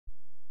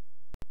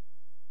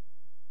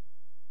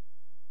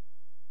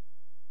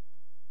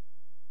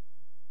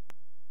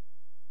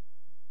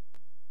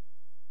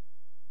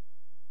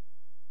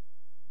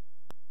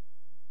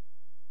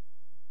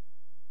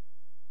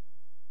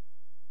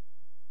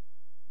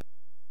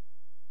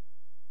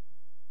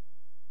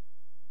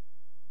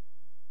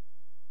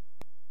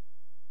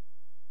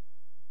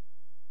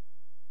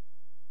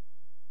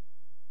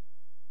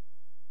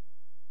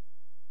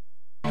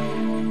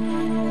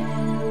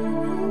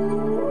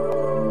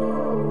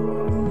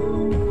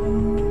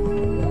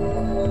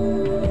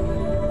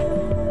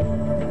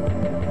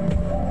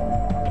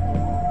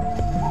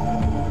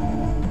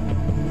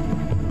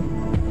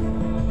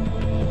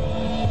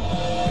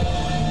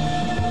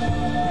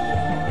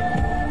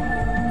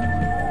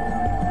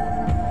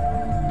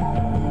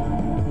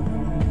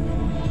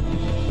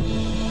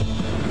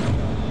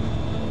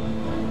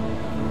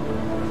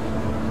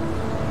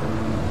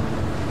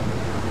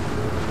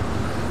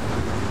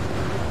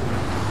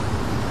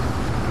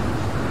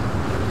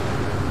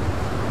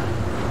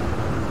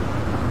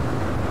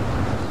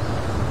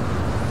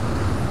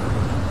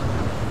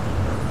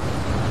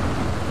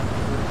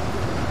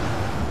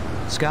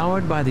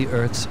Scoured by the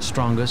Earth's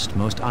strongest,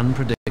 most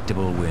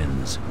unpredictable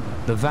winds,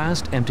 the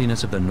vast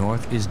emptiness of the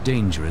North is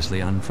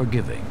dangerously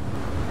unforgiving.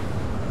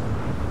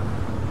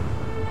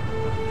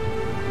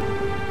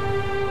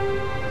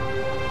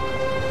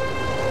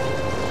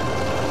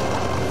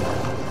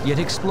 Yet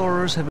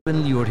explorers have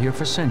been lured here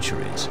for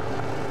centuries.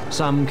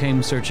 Some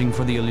came searching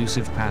for the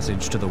elusive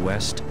passage to the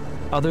west,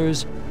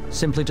 others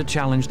simply to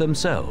challenge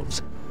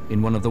themselves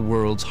in one of the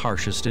world's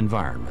harshest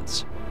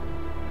environments.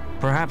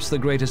 Perhaps the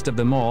greatest of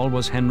them all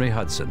was Henry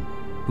Hudson,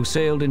 who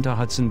sailed into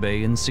Hudson Bay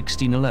in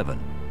 1611.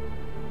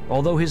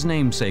 Although his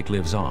namesake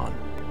lives on,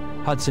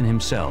 Hudson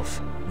himself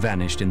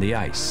vanished in the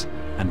ice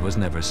and was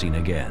never seen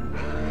again.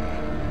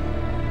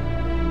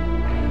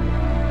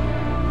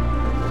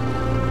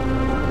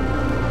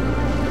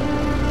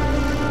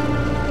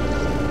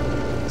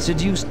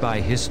 Seduced by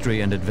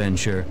history and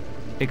adventure,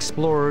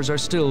 explorers are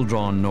still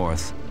drawn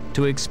north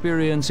to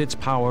experience its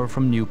power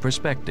from new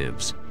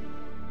perspectives.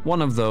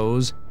 One of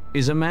those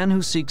is a man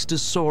who seeks to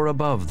soar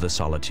above the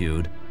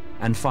solitude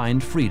and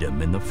find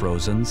freedom in the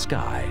frozen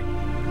sky.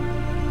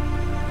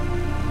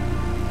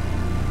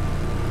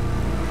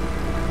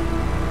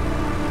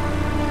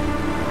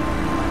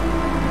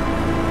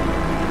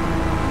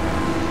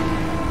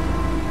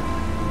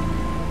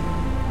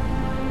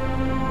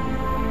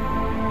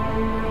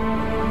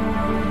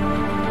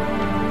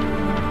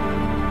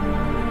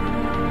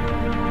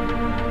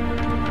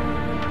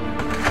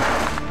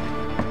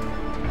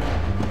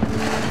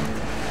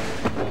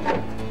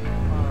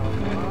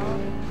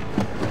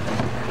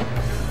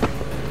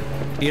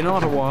 In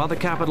Ottawa, the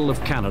capital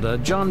of Canada,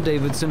 John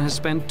Davidson has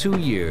spent 2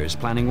 years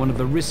planning one of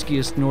the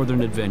riskiest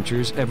northern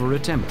adventures ever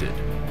attempted.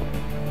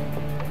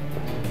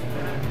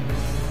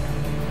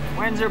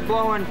 Winds are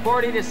blowing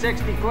 40 to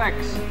 60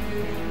 clicks.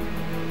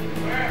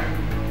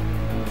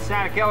 Where?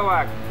 Santa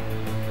Kilowak.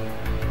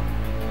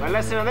 But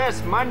listen to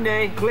this,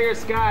 Monday, clear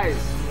skies.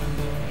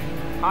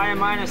 High of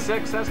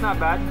 -6, that's not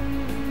bad.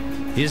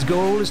 His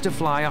goal is to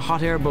fly a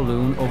hot air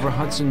balloon over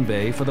Hudson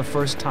Bay for the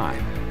first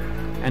time,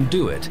 and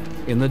do it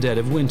in the dead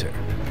of winter.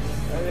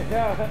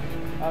 Yeah,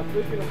 I was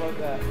thinking about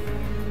that.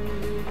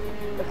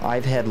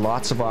 I've had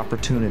lots of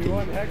opportunity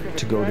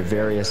to go to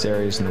various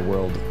areas in the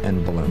world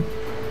and balloon.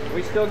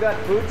 We still got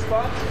food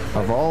spots?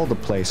 Of all the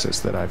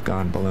places that I've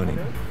gone ballooning,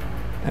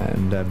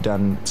 and I've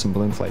done some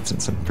balloon flights in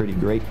some pretty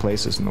great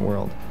places in the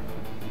world,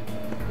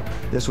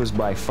 this was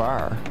by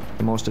far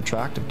the most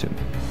attractive to me.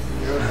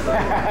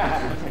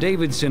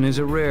 Davidson is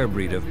a rare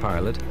breed of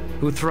pilot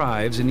who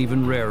thrives in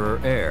even rarer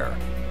air.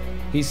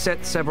 He's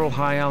set several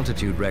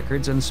high-altitude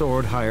records and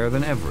soared higher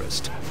than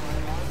Everest.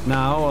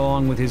 Now,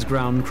 along with his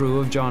ground crew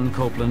of John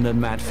Copeland and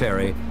Matt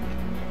Ferry,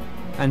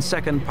 and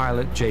second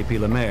pilot J.P.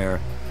 Lemaire,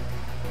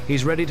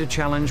 he's ready to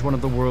challenge one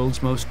of the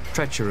world's most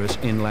treacherous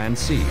inland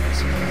seas.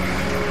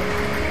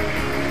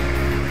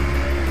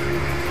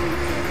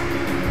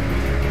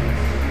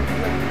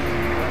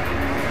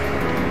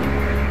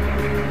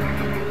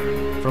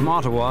 From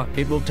Ottawa,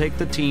 it will take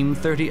the team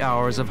 30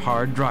 hours of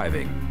hard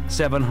driving,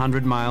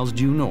 700 miles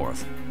due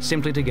north,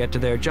 simply to get to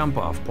their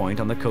jump-off point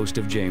on the coast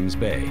of James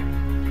Bay.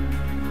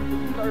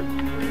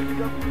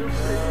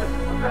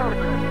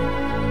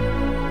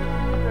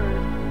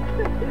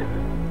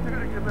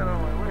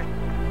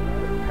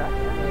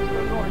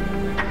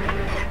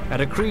 At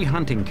a Cree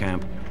hunting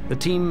camp, the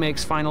team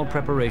makes final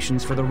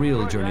preparations for the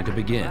real journey to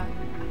begin.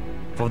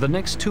 For the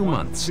next 2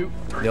 months,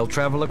 they'll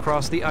travel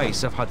across the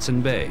ice of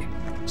Hudson Bay,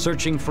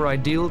 searching for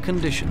ideal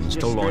conditions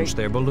to launch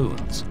their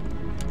balloons.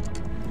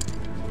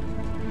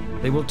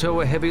 They will tow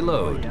a heavy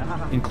load,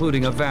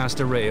 including a vast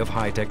array of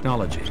high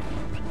technology.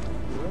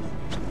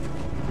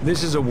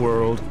 This is a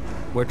world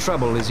where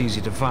trouble is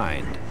easy to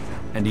find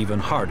and even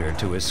harder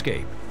to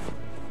escape.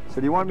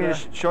 So do you want me to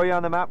show you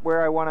on the map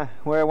where I want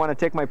to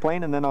take my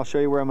plane, and then I'll show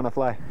you where I'm going to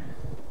fly?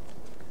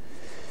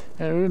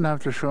 Yeah, you didn't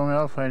have to show me,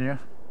 I'll find you.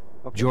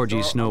 Okay,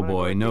 Georgie so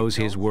Snowboy knows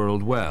his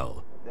world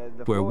well,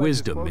 where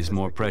wisdom is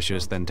more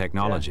precious than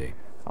technology.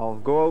 Yeah. I'll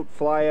go out,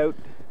 fly out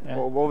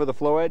over the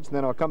flow edge, and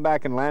then I'll come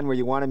back and land where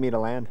you wanted me to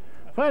land.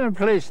 Find a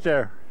place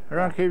there,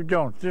 around Cape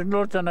Jones. There's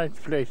lots of nice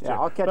place there.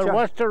 I'll catch but up.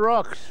 watch the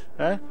rocks,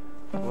 eh?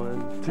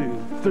 1, 2,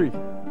 3,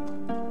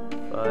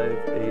 5,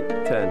 8,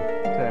 10.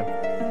 10.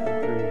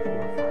 3,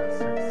 4, 5,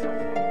 6,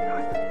 7, 8,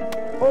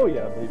 9. Oh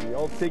yeah, baby,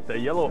 I'll take the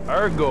yellow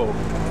Argo.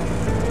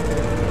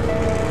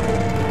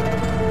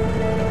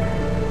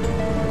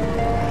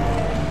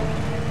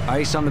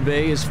 Ice on the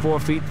bay is 4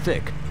 feet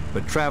thick,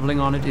 but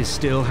traveling on it is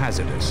still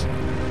hazardous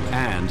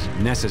and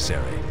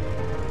necessary.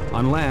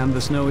 On land,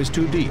 the snow is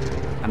too deep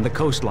and the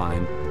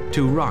coastline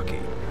too rocky.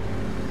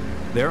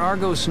 Their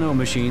Argo snow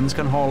machines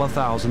can haul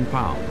 1,000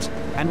 pounds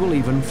and will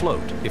even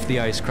float if the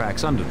ice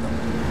cracks under them.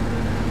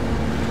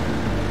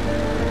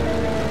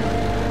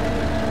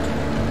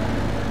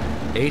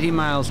 "80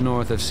 miles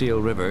north of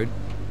Seal River,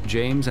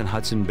 James and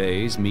Hudson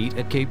Bays meet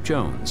at Cape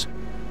Jones,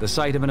 the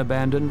site of an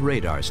abandoned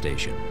radar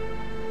station.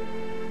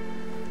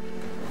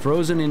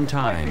 Frozen in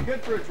time,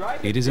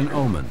 it is an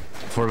omen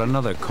for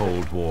another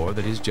Cold War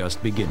that is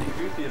just beginning.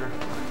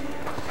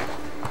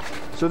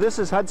 So this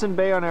is Hudson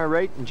Bay on our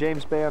right and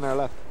James Bay on our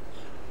left.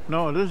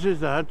 No, this is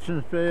the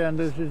Hudson Bay, and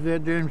this is the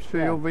James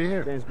Bay over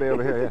here. James Bay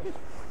over here, yeah.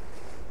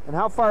 And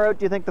how far out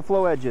do you think the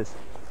flow edge is?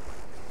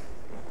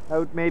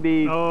 Out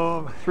maybe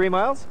 3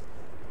 miles?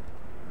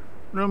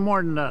 A little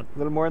more than that. A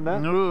little more than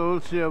that? No,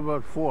 we'll see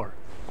about 4.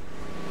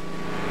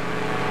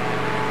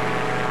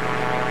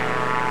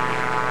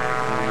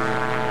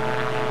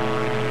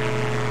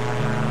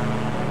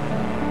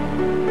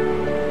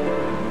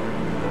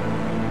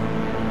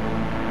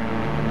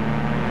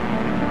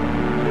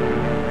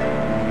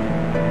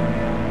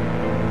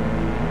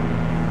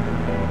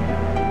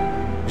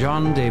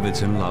 John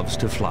Davidson loves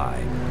to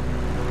fly.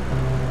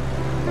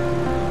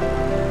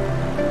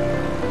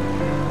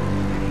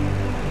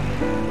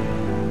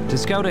 To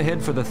scout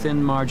ahead for the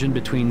thin margin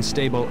between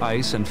stable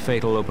ice and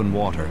fatal open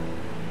water,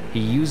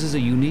 he uses a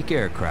unique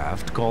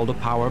aircraft called a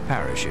power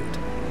parachute.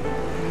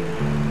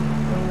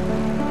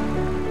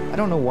 I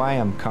don't know why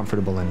I'm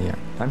comfortable in the air.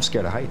 I'm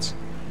scared of heights,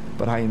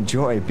 but I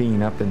enjoy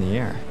being up in the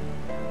air.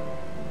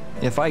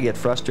 If I get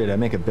frustrated, I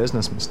make a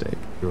business mistake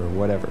or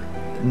whatever.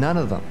 None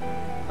of them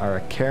are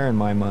a care in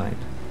my mind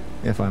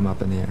if I'm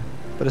up in the air.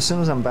 But as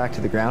soon as I'm back to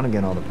the ground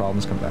again, all the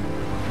problems come back.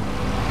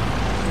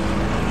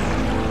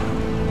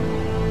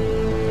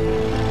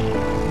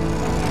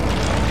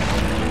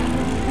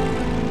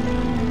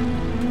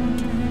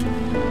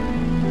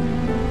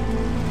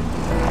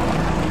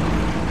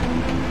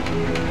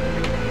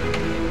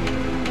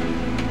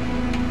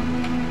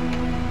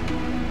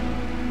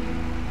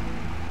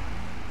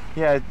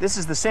 Yeah, this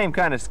is the same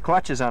kind of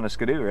clutches on a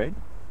Skidoo, right?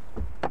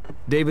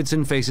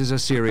 Davidson faces a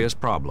serious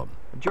problem.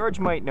 George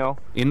might know.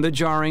 In the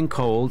jarring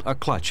cold, a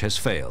clutch has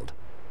failed,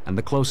 and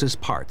the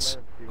closest parts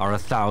are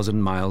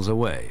 1,000 miles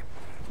away.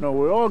 No,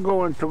 we all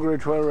go into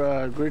Great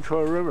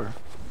Trail River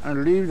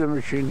and leave the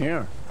machine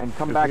here. And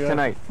come back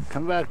tonight.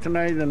 Come back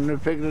tonight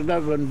and pick it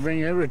up and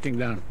bring everything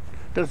down.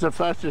 That's the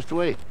fastest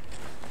way.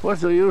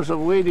 What's the use of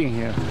waiting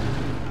here?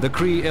 The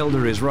Cree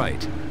elder is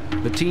right.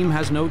 The team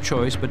has no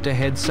choice but to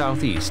head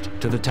southeast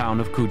to the town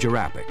of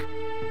Geographic.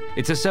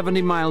 It's a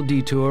 70-mile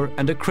detour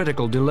and a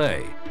critical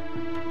delay,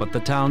 but the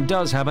town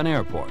does have an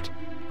airport,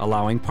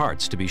 allowing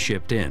parts to be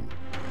shipped in.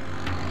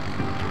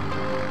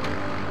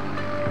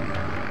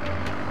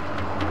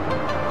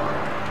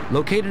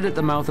 Located at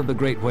the mouth of the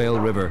Great Whale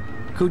River,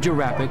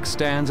 Geographic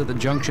stands at the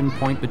junction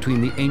point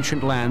between the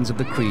ancient lands of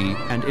the Cree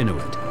and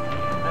Inuit.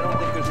 I don't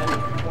think there's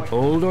any point.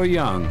 Old or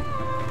young,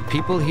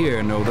 people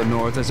here know the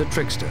North as a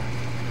trickster,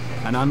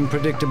 an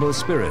unpredictable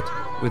spirit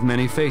with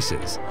many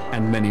faces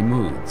and many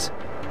moods.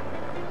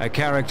 A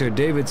character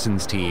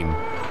Davidson's team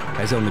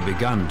has only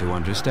begun to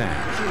understand.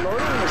 Is he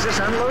loading? Is this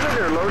unloaded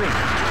or loading?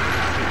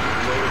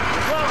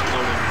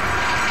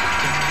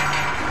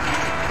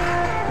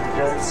 It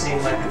doesn't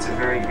seem like it's a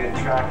very good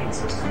tracking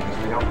system because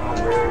we don't know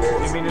where it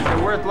is. You mean, is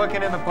it worth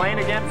looking in the plane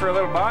again for a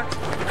little box?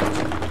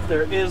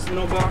 There is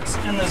no box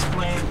in this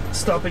plane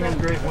stopping in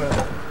Great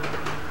Whale.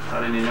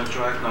 Not in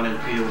Inukjuak, not in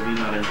POV,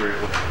 not in Great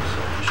Whale.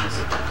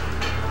 So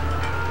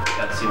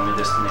that's the only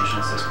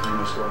destinations this plane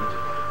was going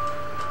to.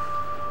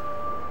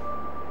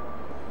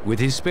 With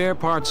his spare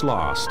parts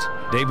lost,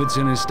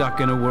 Davidson is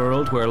stuck in a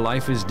world where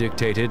life is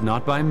dictated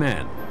not by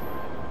men,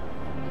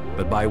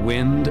 but by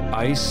wind,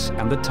 ice,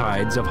 and the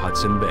tides of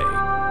Hudson Bay.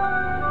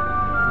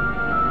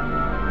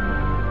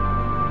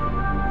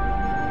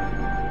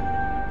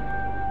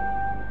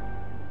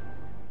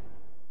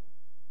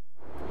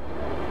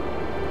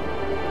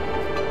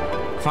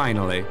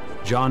 Finally,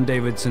 John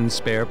Davidson's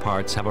spare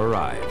parts have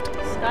arrived.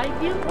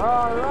 Skype you?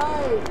 All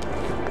right.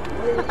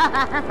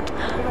 How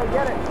can I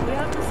get it? We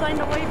have to sign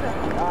the waiver.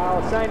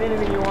 I'll sign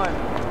anything you want.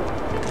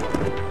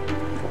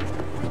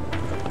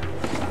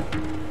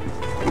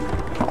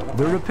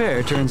 The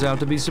repair turns out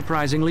to be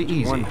surprisingly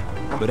easy,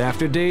 but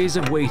after days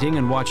of waiting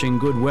and watching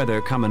good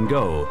weather come and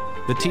go,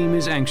 the team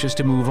is anxious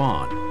to move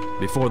on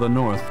before the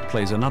North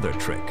plays another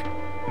trick.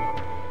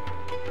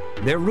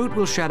 Their route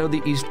will shadow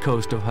the east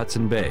coast of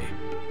Hudson Bay,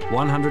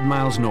 100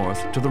 miles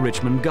north to the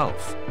Richmond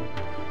Gulf.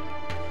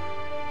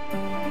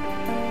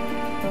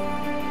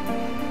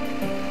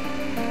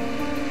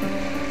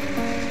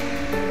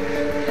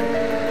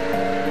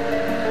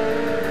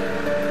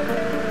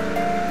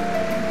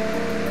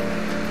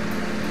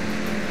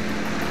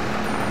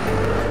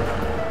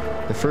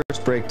 The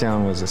first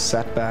breakdown was a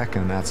setback,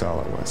 and that's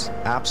all it was.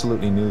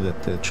 Absolutely knew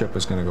that the trip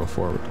was going to go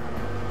forward.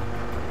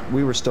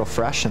 We were still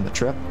fresh in the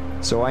trip,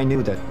 so I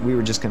knew that we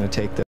were just going to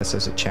take this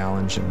as a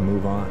challenge and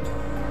move on.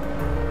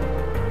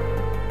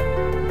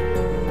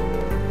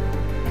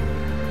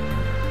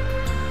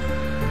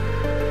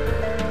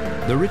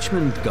 The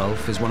Richmond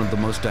Gulf is one of the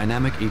most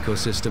dynamic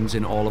ecosystems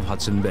in all of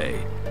Hudson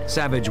Bay.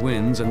 Savage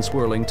winds and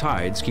swirling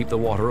tides keep the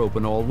water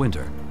open all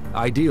winter,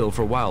 ideal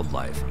for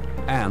wildlife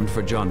and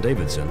for John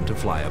Davidson to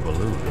fly a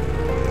balloon.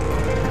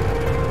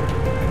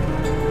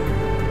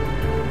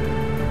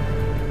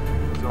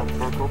 Is all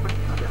broke open?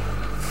 Yeah.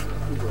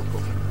 Two broke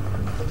open.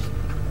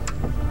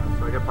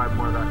 So I got 5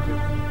 more of that too.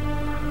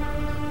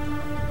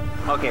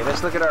 Okay,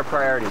 let's look at our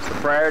priorities. The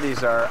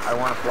priorities are, I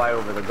want to fly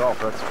over the Gulf.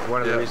 That's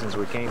one of the reasons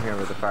we came here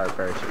with the power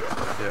parachute.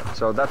 Yeah.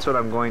 So that's what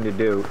I'm going to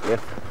do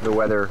if the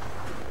weather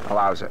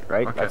allows it,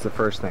 right? Okay. That's the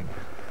first thing.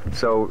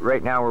 So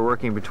right now we're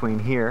working between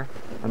here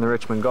and the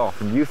Richmond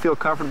Gulf. And do you feel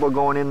comfortable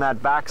going in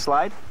that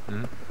backslide?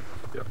 Mm-hmm.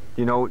 Yeah.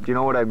 You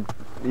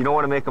don't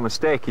want to make a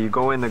mistake. You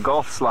go in the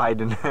Gulf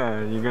slide and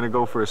you're going to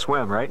go for a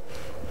swim, right?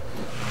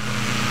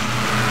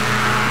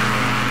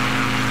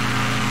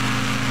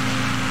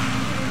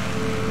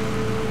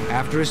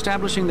 After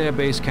establishing their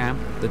base camp,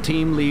 the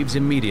team leaves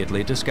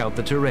immediately to scout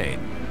the terrain.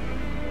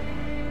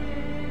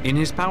 In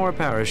his power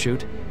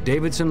parachute,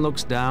 Davidson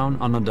looks down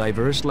on a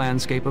diverse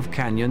landscape of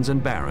canyons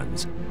and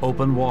barrens,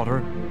 open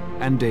water,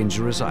 and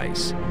dangerous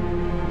ice.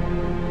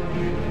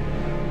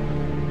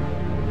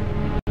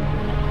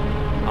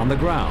 On the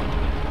ground,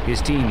 his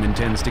team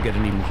intends to get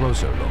an even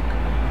closer look.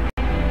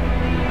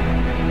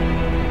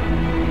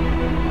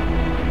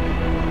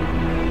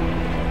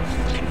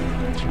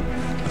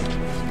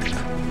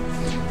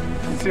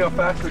 See how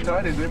fast the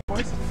tide is, eh,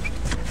 boys?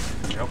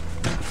 Yep.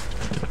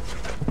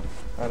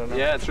 I don't know.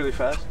 Yeah, it's really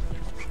fast.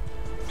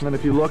 And then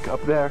if you look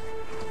up there,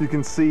 you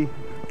can see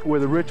where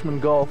the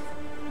Richmond Gulf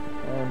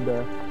and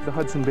the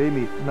Hudson Bay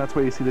meet, and that's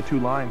where you see the two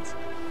lines.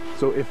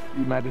 So if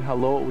you imagine how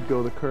low it would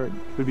go, the current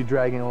would be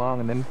dragging along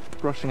and then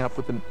brushing up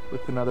with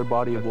another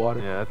body of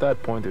water. Yeah, at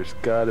that point, there's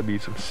got to be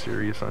some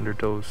serious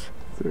undertows.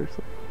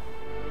 Seriously.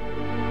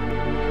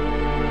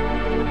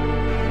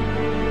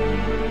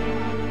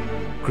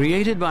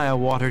 Created by a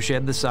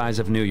watershed the size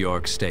of New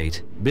York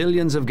State,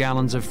 billions of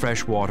gallons of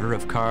fresh water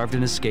have carved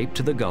an escape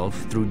to the Gulf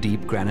through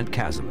deep granite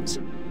chasms.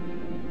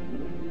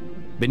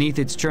 Beneath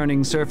its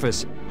churning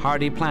surface,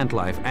 hardy plant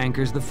life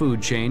anchors the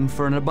food chain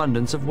for an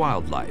abundance of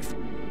wildlife.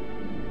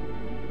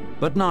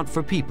 But not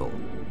for people.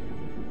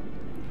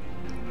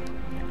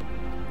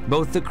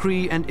 Both the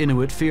Cree and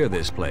Inuit fear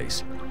this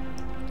place,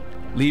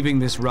 leaving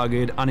this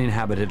rugged,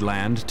 uninhabited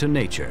land to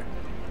nature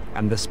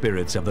and the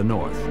spirits of the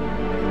North.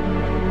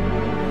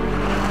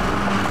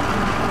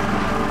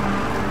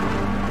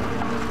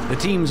 The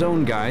team's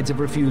own guides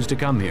have refused to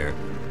come here,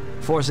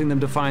 forcing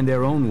them to find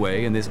their own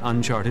way in this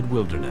uncharted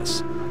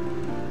wilderness.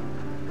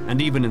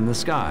 And even in the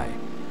sky,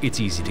 it's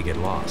easy to get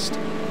lost.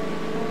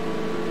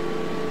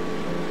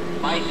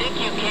 I think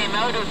you came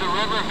out of the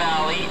river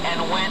valley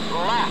and went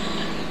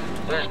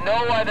left. There's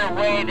no other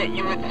way that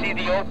you would see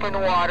the open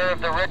water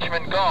of the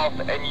Richmond Gulf,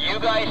 and you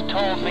guys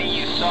told me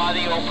you saw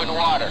the open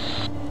water.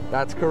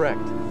 That's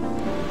correct.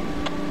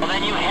 Well,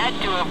 then you had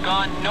to have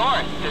gone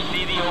north to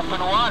see the open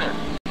water.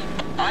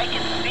 I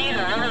can see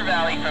the river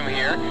valley from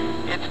here.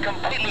 It's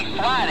completely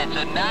flat. It's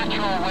a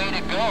natural way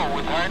to go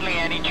with hardly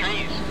any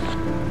trees.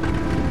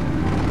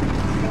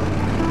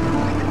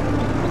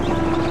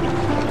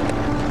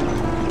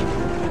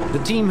 The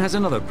team has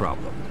another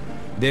problem.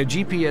 Their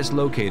GPS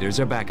locators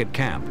are back at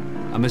camp,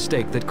 a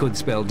mistake that could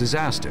spell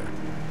disaster.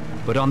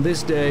 But on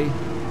this day,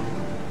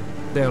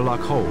 their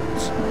luck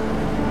holds.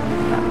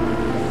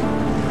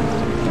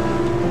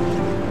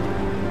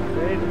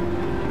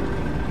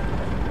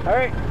 All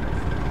right.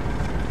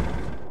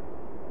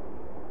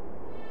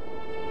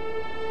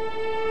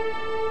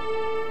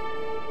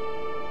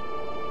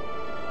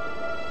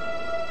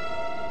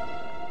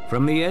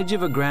 From the edge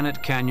of a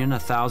granite canyon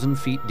 1,000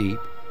 feet deep,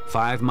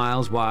 5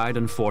 miles wide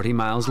and 40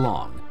 miles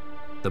long,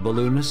 the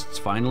balloonists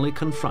finally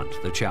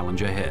confront the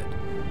challenge ahead.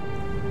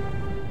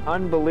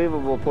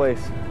 Unbelievable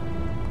place.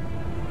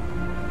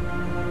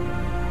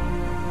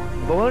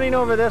 Ballooning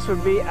over this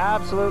would be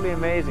absolutely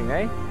amazing,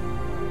 eh?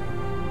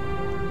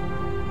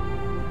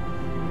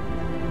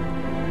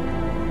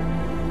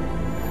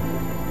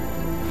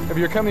 If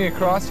you're coming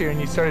across here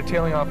and you started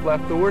tailing off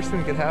left, the worst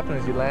thing that could happen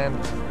is you land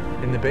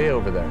in the bay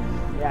over there.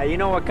 Yeah, you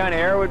know what kind of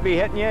air would be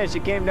hitting you as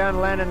you came down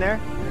and landing there?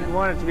 You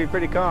want it to be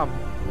pretty calm.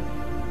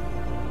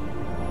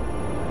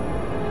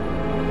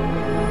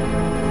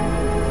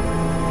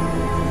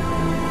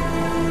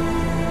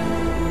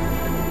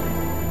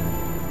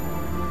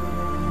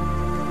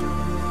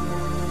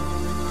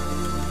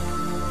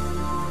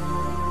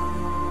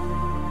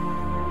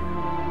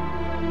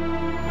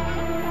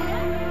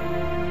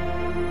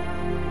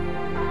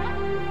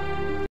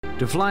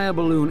 To fly a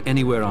balloon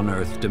anywhere on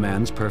Earth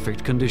demands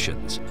perfect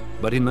conditions,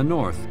 but in the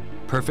North,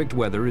 perfect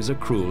weather is a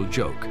cruel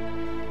joke,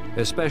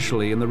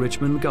 especially in the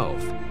Richmond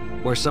Gulf,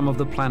 where some of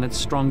the planet's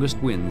strongest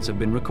winds have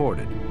been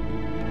recorded.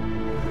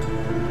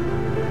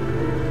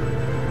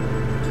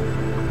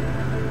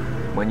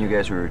 When you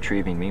guys were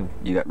retrieving me,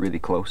 you got really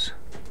close.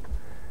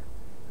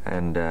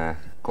 And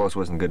close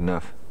wasn't good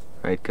enough,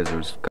 right? Because there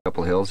was a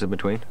couple hills in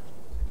between.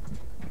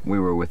 We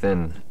were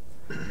within,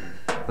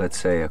 let's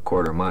say, a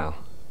quarter mile.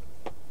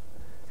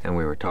 And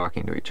we were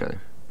talking to each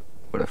other.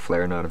 Would a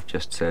flare not have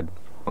just said,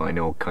 well, I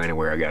know kind of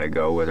where I gotta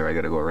go, whether I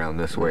gotta go around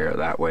this way or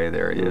that way,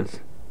 there it is.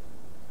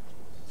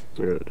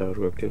 Yeah, that would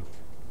work too.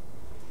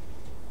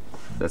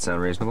 That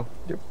sound reasonable?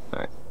 Yep. All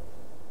right.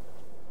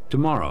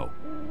 Tomorrow,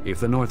 if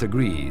the North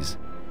agrees,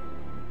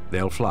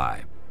 they'll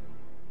fly.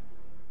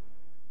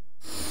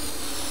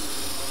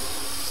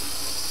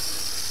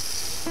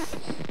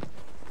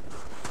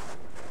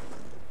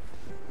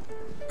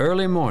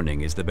 Early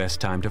morning is the best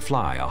time to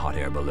fly a hot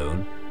air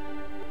balloon.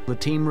 The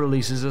team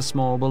releases a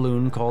small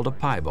balloon called a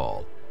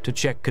pieball, to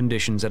check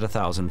conditions at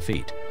 1,000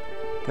 feet.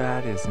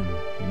 That is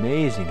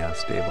amazing how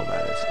stable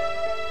that is.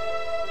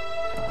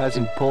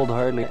 Hasn't pulled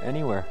hardly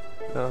anywhere.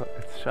 Oh,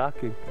 it's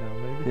shocking now,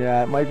 maybe.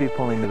 Yeah, it might be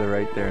pulling to the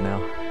right there now.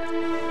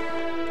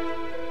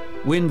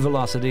 Wind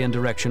velocity and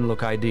direction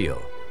look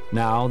ideal.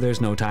 Now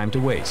there's no time to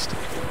waste.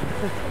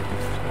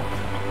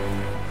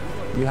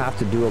 You have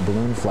to do a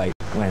balloon flight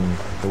when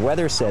the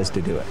weather says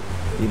to do it.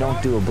 You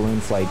don't do a balloon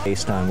flight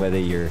based on whether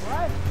you're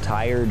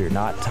tired or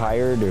not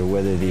tired or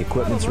whether the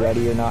equipment's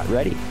ready or not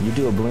ready. You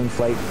do a balloon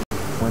flight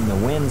when the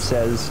wind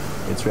says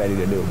it's ready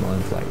to do a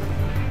balloon flight.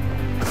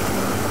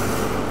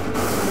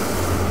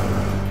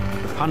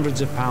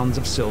 Hundreds of pounds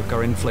of silk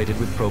are inflated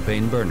with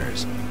propane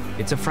burners.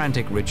 It's a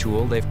frantic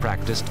ritual they've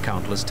practiced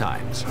countless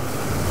times.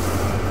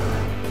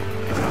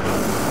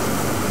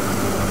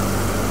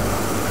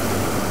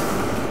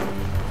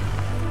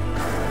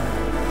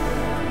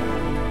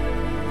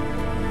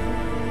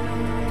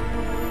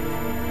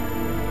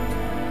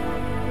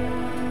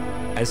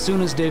 As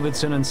soon as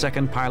Davidson and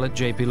second pilot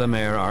J.P.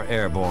 Lemaire are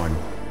airborne,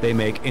 they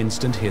make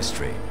instant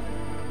history,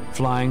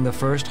 flying the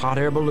first hot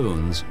air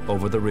balloons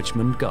over the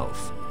Richmond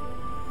Gulf.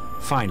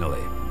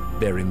 Finally,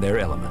 they're in their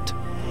element.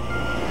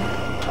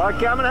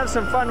 Okay, I'm gonna have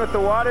some fun with the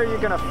water. You're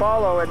gonna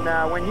follow,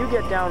 and when you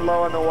get down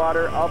low in the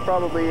water, I'll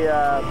probably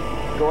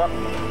go up.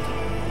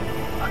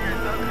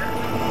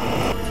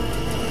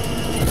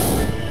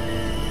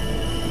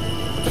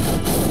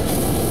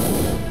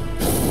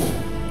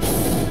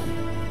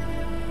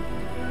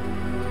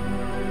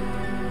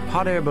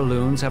 Hot air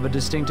balloons have a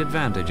distinct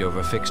advantage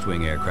over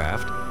fixed-wing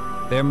aircraft.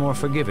 They're more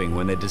forgiving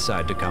when they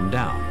decide to come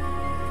down,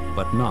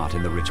 but not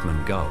in the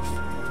Richmond Gulf.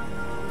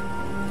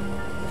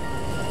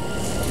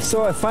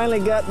 So I finally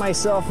got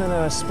myself in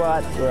a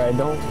spot where I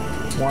don't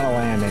want to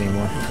land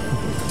anymore.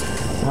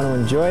 I want to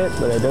enjoy it,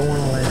 but I don't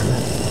want to land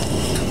it.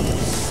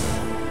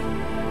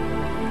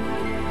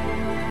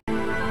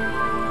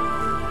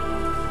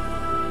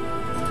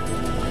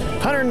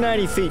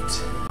 190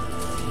 feet.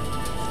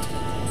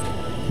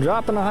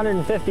 Dropping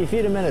 150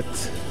 feet a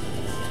minute.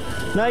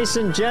 Nice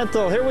and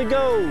gentle. Here we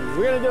go.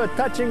 We're going to do a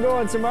touch and go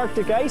on some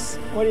Arctic ice.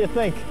 What do you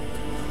think?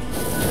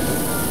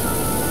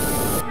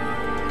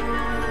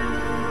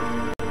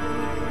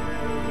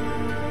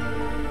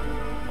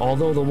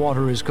 Although the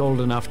water is cold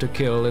enough to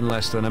kill in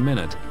less than a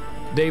minute,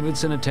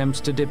 Davidson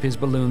attempts to dip his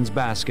balloon's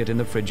basket in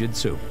the frigid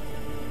soup.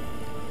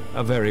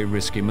 A very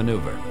risky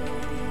maneuver.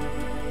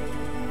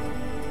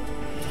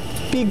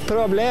 Big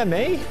problem,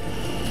 eh?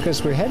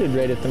 Because we're headed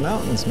right at the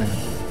mountains, man.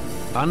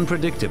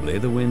 Unpredictably,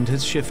 the wind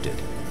has shifted,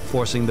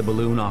 forcing the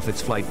balloon off its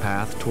flight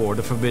path toward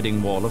a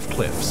forbidding wall of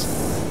cliffs.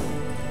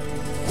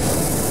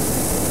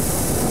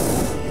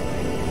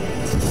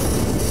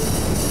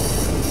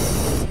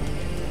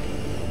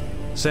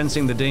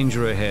 Sensing the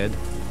danger ahead,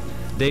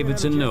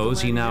 Davidson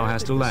knows he now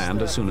has to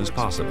land as soon as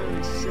possible.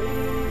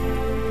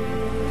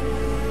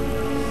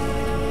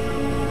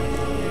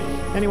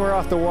 Anywhere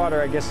off the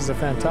water, I guess, is a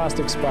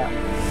fantastic spot.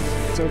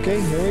 It's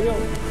okay, here we go.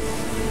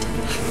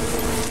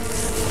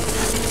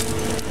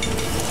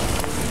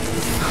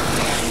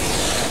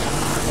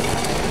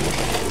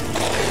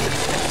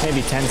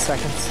 Maybe 10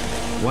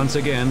 seconds. Once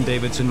again,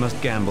 Davidson must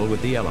gamble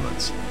with the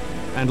elements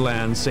and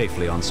land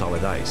safely on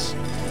solid ice.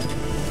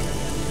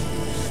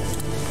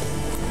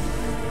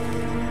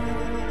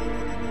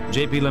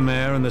 J.P.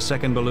 Lemaire and the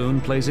second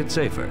balloon plays it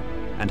safer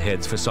and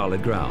heads for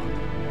solid ground.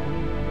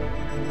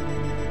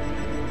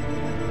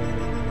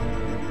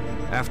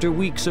 After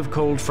weeks of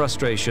cold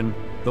frustration,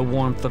 the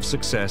warmth of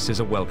success is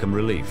a welcome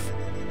relief.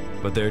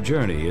 But their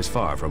journey is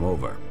far from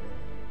over.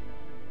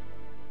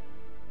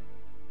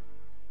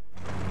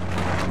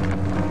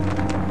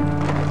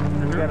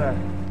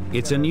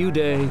 It's a new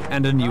day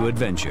and a new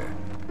adventure.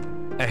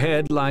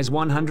 Ahead lies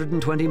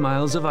 120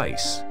 miles of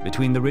ice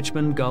between the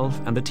Richmond Gulf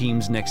and the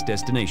team's next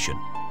destination,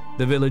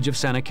 the village of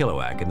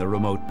Sanikiluaq in the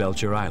remote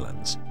Belcher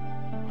Islands.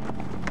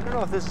 I don't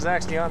know if this is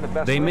actually on the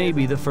best They way. may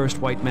be the first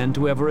white men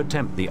to ever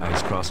attempt the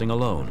ice crossing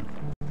alone,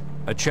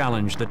 a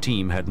challenge the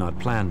team had not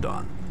planned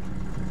on.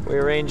 We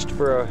arranged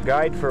for a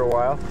guide for a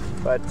while,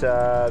 but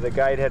the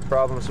guide had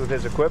problems with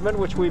his equipment,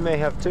 which we may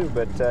have too,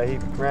 but he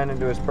ran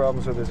into his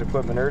problems with his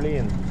equipment early,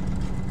 and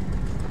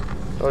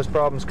those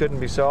problems couldn't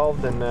be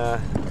solved, and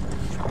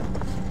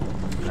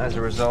as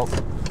a result,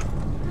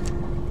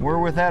 we're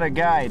without a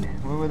guide.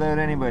 We're without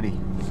anybody.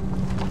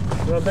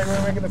 You don't think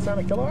we're making it sound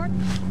a kilowatt?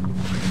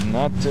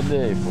 Not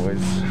today,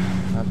 boys.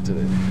 Not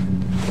today.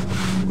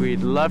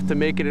 We'd love to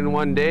make it in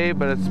one day,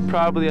 but it's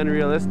probably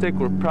unrealistic.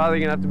 We're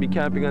probably gonna have to be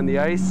camping on the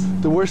ice.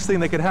 The worst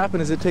thing that could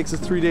happen is it takes us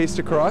 3 days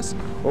to cross,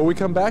 or we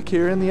come back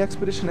here and the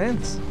expedition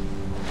ends.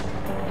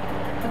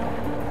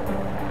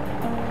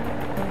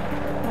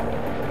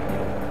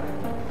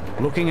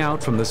 Looking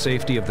out from the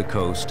safety of the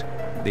coast,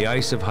 the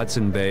ice of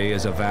Hudson Bay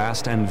is a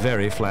vast and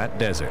very flat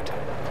desert.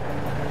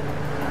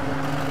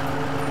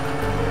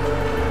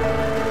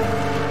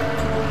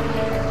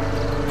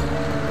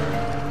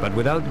 But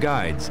without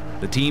guides,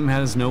 the team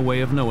has no way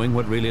of knowing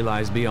what really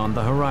lies beyond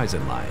the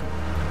horizon line.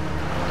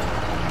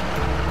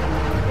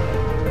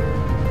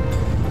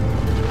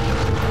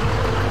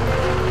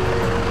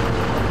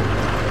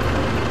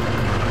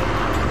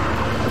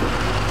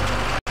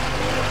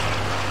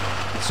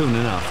 Soon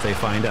enough, they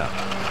find out.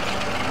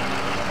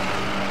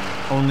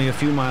 Only a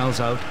few miles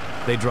out,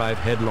 they drive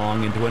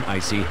headlong into an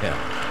icy hell.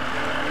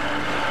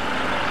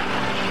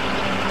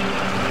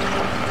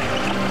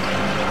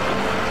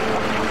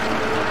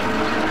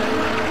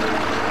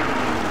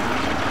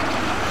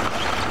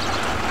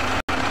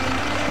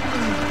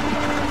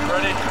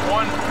 Ready?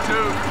 1,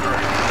 2,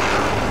 3.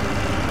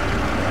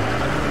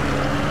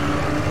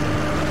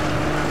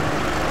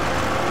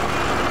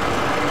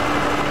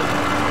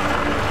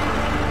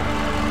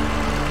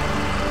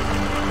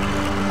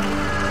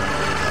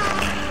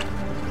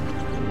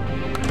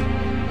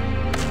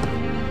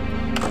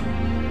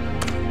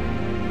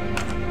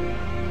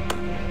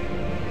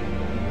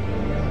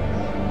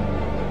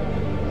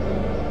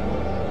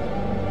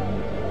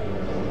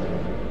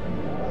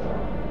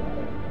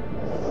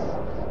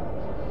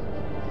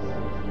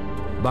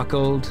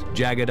 Buckled,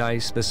 jagged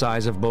ice the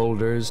size of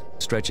boulders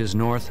stretches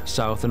north,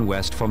 south, and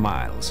west for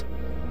miles,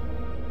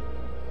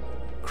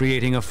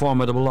 creating a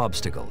formidable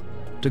obstacle.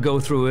 To go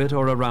through it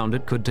or around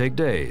it could take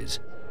days,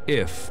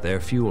 if their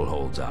fuel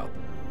holds out.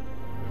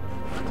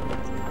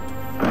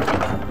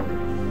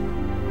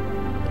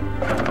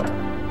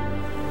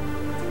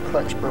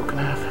 Clutch broken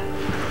off.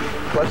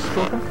 Clutch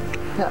broken?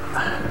 Yeah.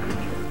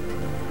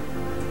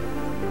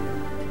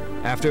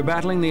 After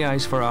battling the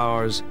ice for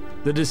hours,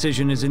 the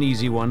decision is an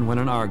easy one when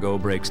an Argo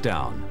breaks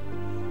down.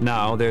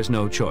 Now there's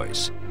no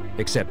choice,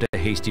 except a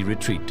hasty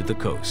retreat to the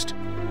coast.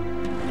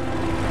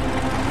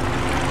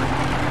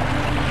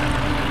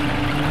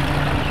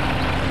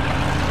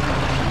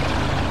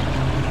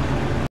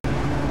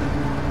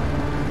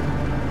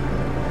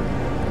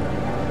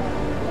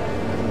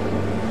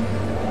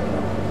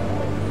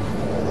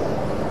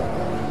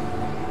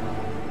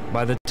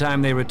 By the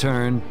time they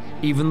return,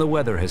 even the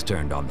weather has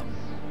turned on them.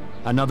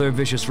 Another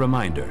vicious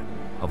reminder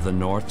of the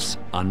North's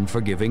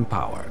unforgiving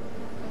power.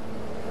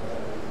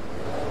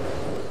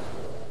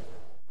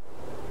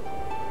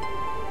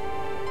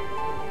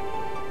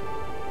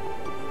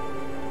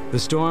 The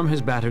storm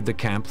has battered the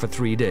camp for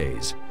 3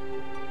 days.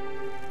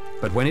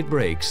 But when it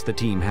breaks, the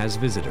team has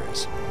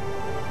visitors.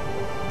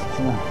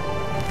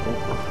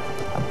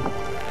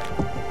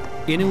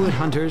 Inuit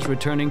hunters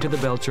returning to the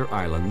Belcher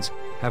Islands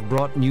have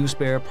brought new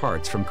spare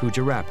parts from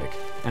Geographic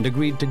and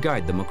agreed to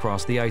guide them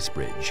across the ice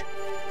bridge.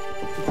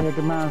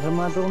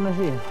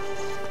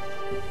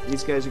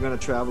 These guys are going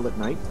to travel at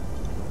night.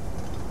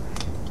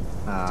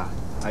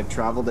 I've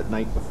traveled at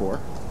night before,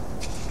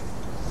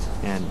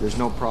 and there's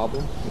no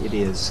problem. It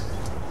is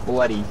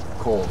bloody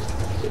cold.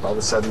 All of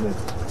a sudden,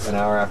 an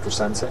hour after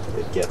sunset,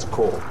 it gets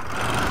cold.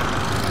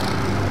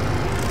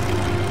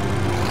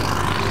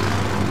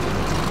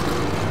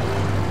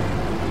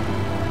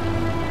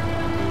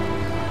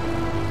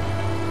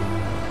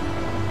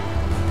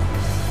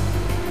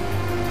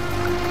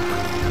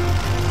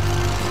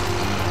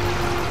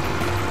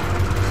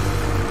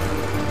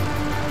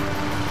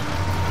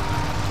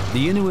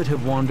 The Inuit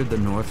have wandered the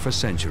North for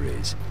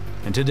centuries,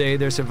 and today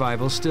their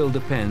survival still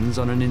depends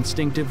on an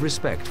instinctive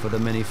respect for the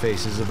many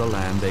faces of the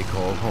land they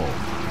call home.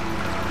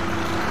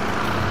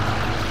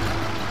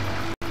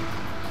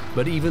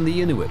 But even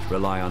the Inuit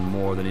rely on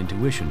more than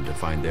intuition to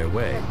find their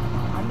way.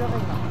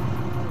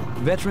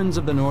 Veterans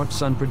of the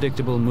North's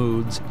unpredictable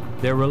moods,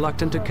 they're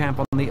reluctant to camp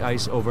on the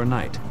ice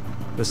overnight.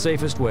 The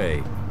safest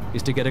way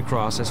is to get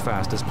across as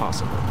fast as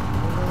possible.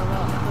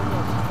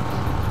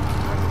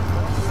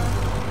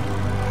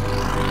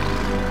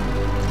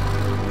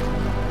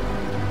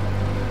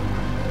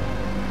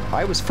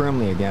 I was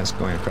firmly against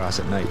going across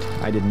at night.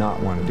 I did not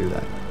want to do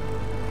that.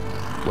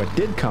 What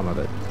did come of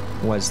it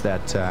was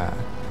that, I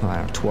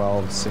don't know,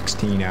 12,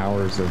 16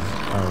 hours of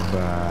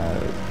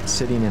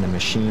sitting in a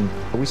machine,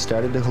 we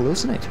started to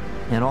hallucinate.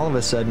 And all of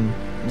a sudden,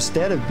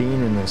 instead of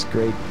being in this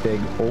great big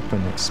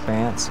open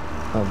expanse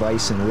of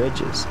ice and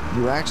ridges,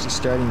 you were actually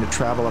starting to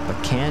travel up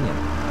a canyon.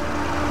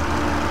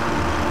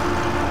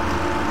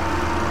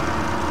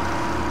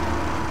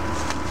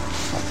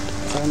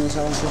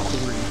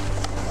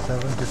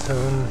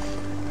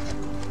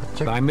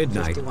 By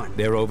midnight,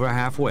 they're over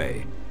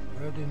halfway,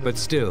 but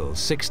still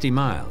 60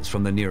 miles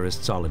from the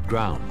nearest solid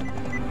ground.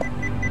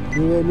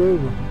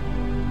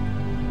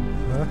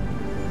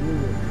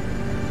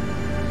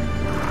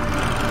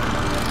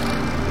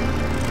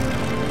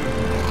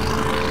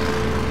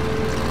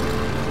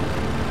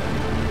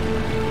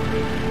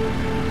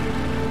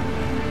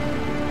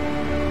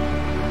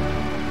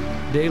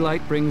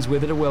 Daylight brings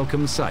with it a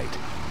welcome sight,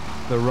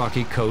 the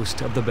rocky coast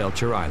of the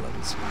Belcher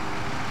Islands.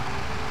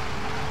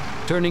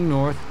 Turning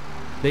north,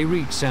 they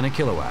reach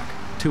Sanakilowak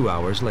 2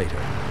 hours later.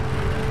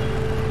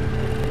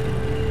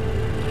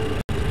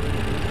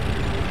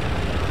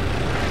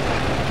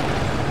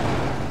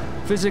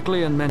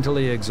 Physically and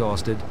mentally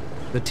exhausted,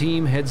 the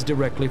team heads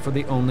directly for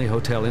the only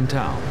hotel in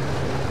town.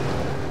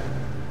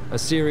 A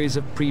series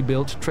of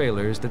pre-built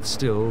trailers that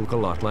still look a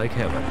lot like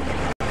heaven.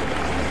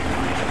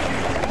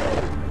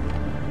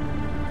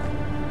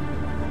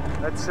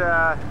 Let's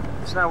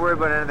not worry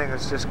about anything.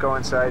 Let's just go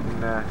inside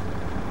and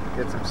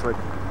get some sleep.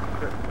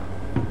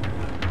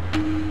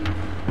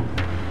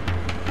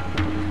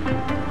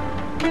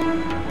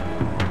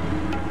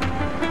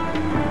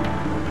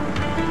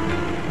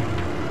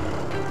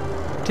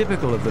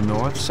 Typical of the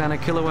North,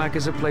 Sanikiluaq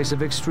is a place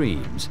of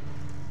extremes.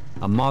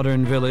 A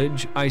modern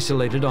village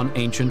isolated on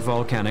ancient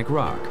volcanic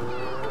rock.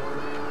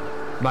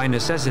 By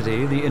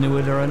necessity, the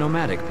Inuit are a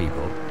nomadic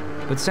people,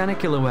 but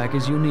Sanikiluaq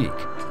is unique.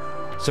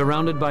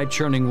 Surrounded by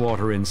churning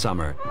water in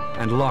summer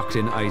and locked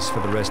in ice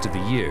for the rest of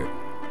the year,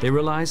 they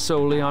rely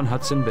solely on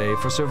Hudson Bay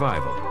for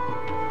survival.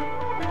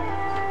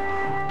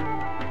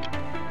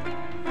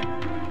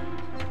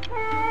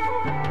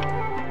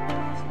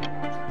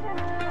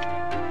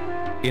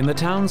 In the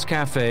town's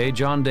cafe,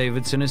 John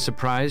Davidson is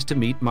surprised to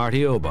meet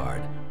Marty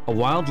Obard, a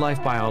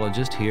wildlife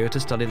biologist here to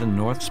study the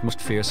North's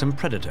most fearsome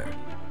predator,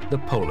 the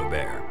polar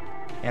bear.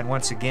 And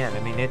once again,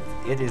 I mean,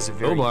 it is a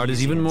very Obard is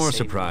easy even and more safe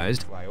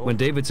surprised way to fly over. when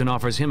Davidson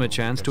offers him a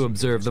chance to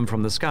observe them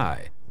from the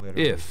sky,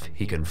 if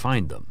he can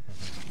find them.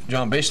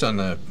 John, based on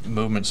the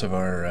movements of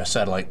our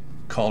satellite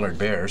collared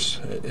bears,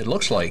 it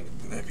looks like,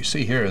 if you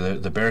see here,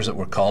 the bears that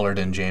were collared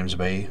in James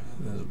Bay,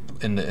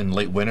 in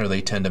late winter,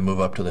 they tend to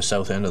move up to the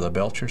south end of the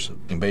Belchers.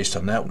 And based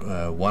on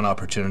that, one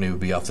opportunity would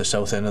be off the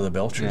south end of the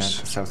Belchers.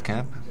 Yeah, South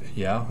Camp?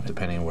 Yeah,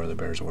 depending on where the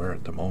bears were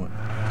at the moment.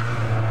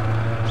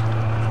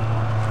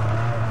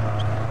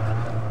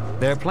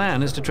 Their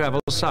plan is to travel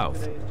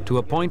south to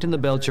a point in the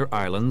Belcher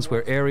Islands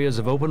where areas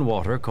of open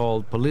water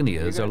called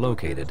polynias are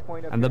located,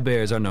 and the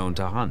bears are known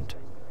to hunt.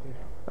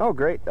 Oh,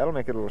 great. That'll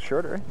make it a little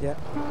shorter. Yeah.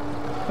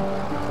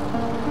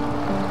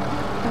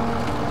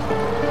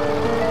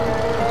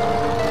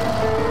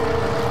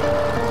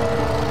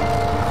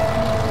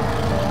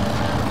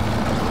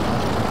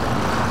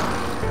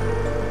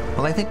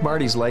 Well, I think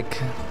Marty's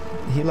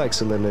he likes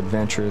a little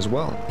adventure as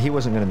well. He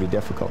wasn't going to be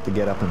difficult to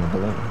get up in the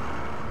balloon.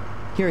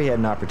 Here he had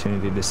an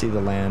opportunity to see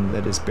the land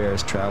that his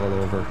bears travel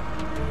over.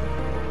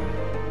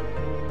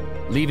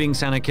 Leaving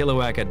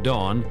Sanikiluaq at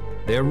dawn,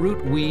 their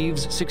route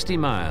weaves 60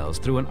 miles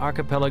through an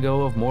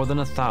archipelago of more than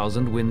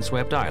 1,000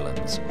 windswept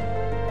islands.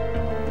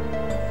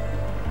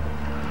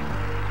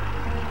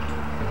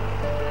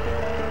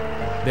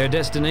 Their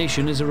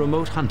destination is a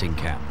remote hunting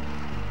camp,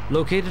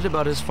 located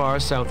about as far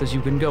south as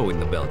you can go in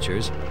the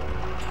Belchers,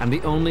 and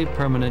the only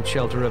permanent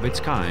shelter of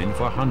its kind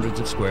for hundreds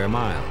of square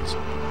miles.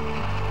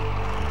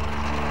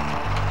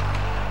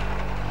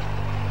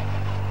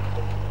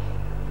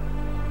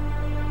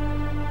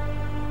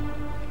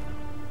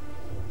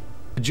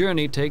 The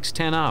journey takes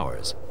 10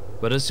 hours,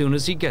 but as soon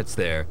as he gets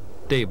there,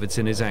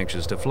 Davidson is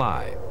anxious to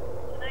fly.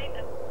 Tonight,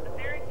 a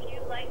very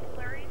few light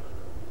flurries,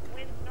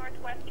 winds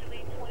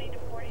northwesterly 20 to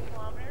 40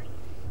 kilometers.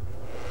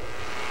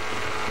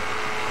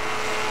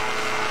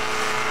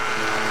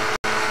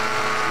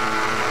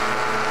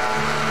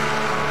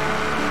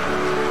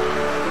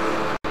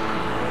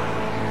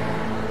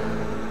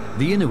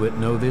 The Inuit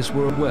know this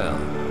world well,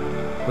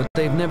 but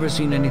they've never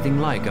seen anything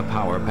like a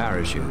power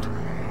parachute,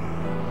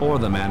 or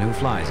the man who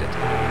flies it.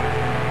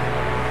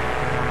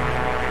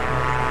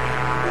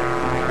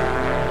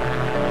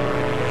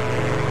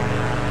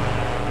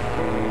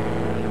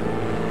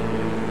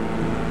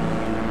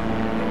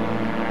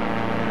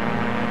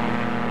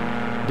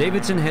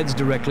 Davidson heads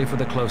directly for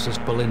the closest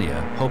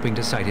polynia, hoping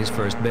to sight his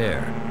first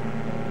bear.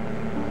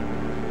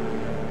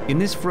 In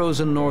this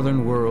frozen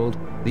northern world,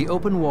 the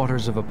open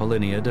waters of a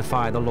polynia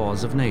defy the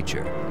laws of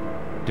nature.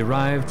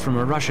 Derived from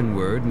a Russian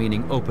word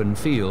meaning open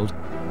field,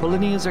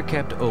 polynias are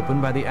kept open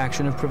by the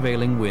action of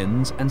prevailing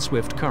winds and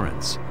swift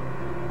currents.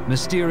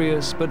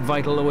 Mysterious but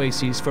vital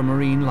oases for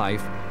marine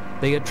life,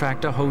 they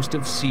attract a host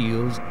of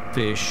seals,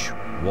 fish,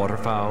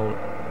 waterfowl,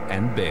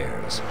 and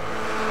bears.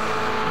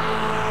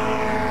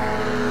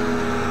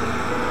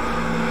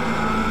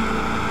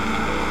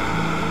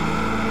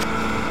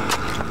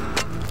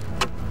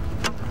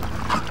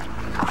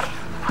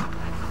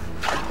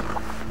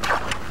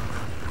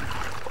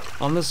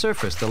 On the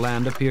surface, the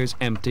land appears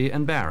empty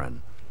and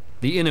barren.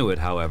 The Inuit,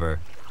 however,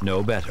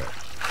 know better.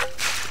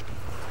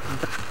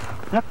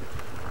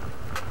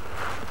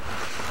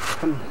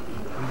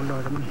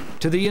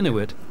 To the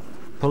Inuit,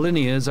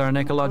 polynias are an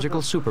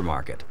ecological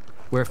supermarket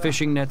where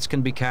fishing nets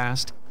can be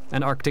cast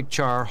and Arctic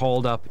char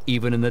hauled up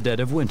even in the dead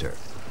of winter.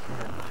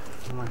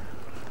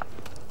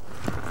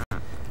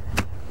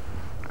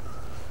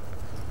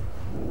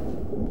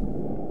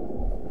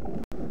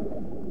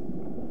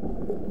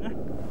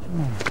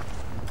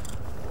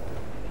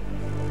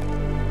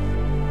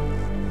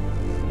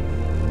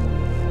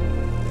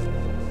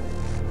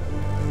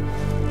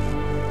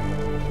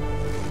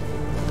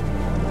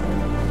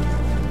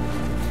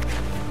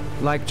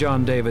 Like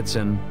John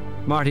Davidson,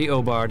 Marty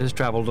Obard has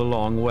traveled a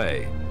long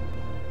way.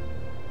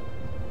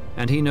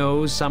 And he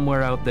knows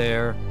somewhere out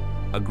there,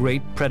 a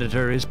great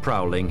predator is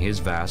prowling his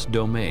vast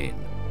domain.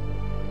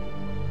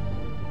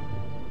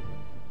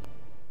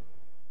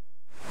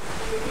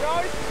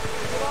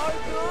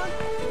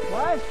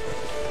 What?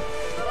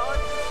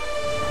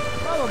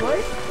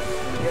 Probably.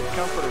 Get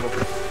comfortable.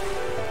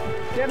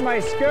 Get my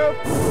scoop.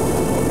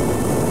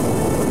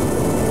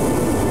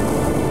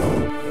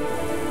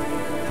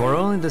 For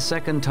only the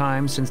second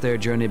time since their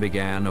journey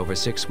began over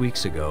 6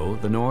 weeks ago,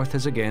 the North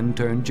has again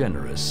turned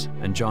generous,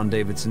 and John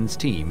Davidson's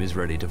team is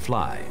ready to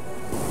fly.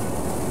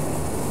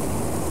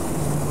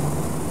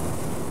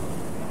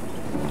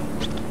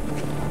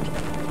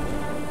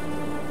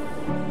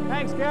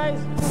 Thanks, guys.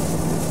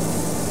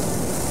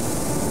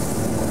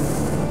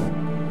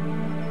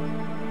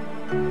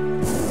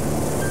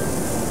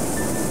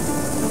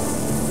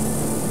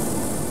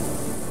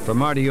 For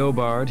Marty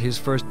Obard, his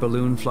first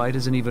balloon flight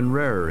is an even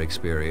rarer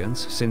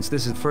experience, since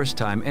this is the first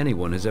time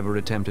anyone has ever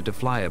attempted to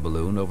fly a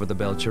balloon over the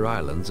Belcher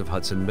Islands of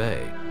Hudson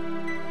Bay.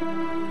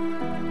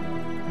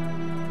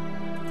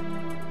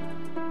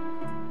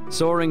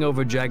 Soaring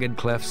over jagged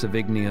clefts of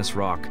igneous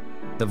rock,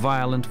 the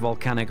violent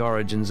volcanic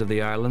origins of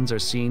the islands are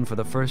seen for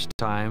the first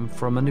time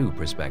from a new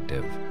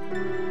perspective.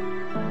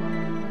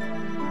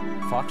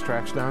 Fox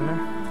tracks down there.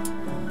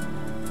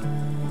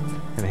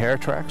 And hare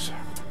tracks.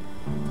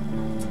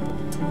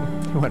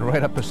 He went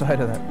right up the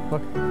side of that.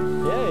 Look.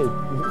 Yeah,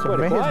 it's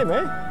quite a climb,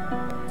 eh?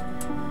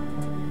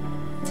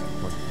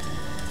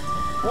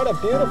 What a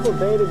beautiful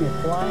day to be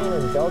flying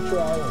in Belcher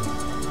Island.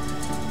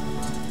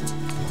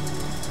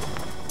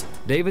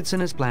 Davidson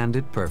has planned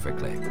it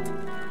perfectly.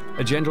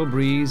 A gentle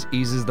breeze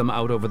eases them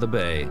out over the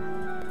bay.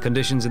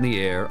 Conditions in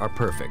the air are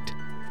perfect.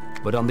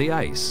 But on the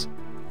ice,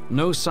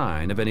 no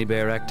sign of any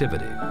bear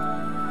activity.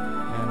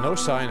 And no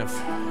sign of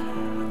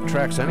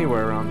tracks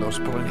anywhere around those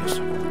Polinias.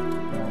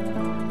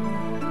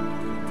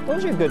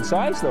 Those are good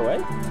size, though,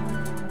 eh?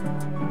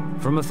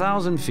 From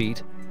 1,000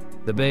 feet,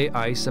 the bay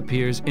ice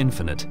appears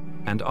infinite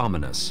and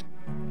ominous.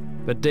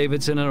 But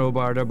Davidson and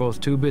Obard are both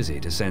too busy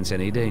to sense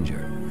any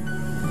danger.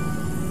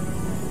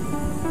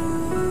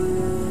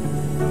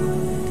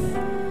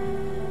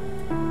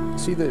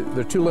 See there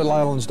are two little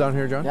islands down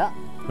here, John? Yeah.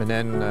 And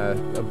then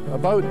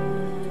about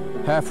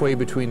halfway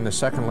between the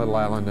second little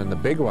island and the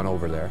big one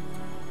over there,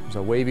 there's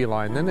a wavy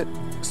line. Then it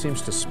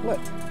seems to split.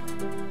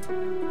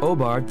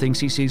 Obard thinks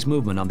he sees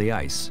movement on the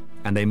ice,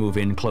 and they move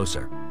in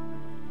closer.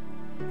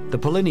 The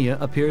Polinia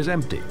appears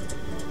empty.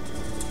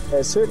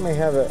 I certainly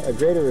have a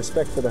greater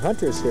respect for the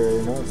hunters here,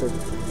 you know.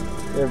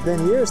 There have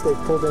been years they've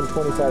pulled in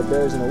 25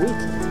 bears in a week.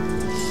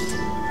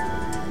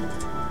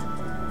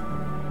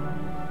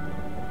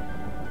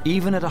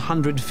 Even at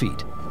 100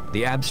 feet,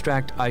 the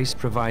abstract ice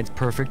provides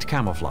perfect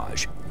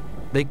camouflage.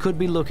 They could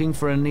be looking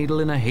for a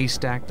needle in a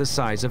haystack the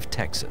size of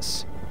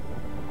Texas.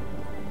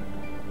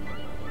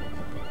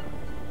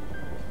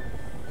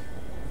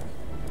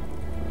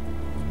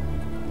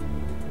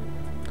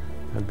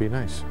 That'd be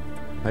nice.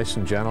 Nice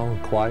and gentle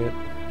and quiet.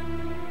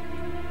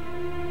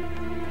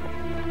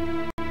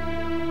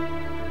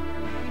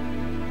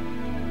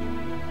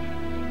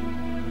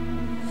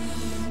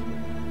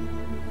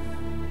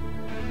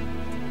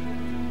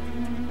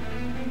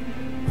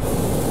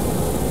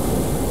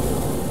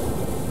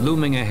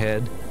 Looming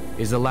ahead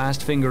is the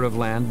last finger of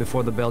land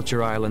before the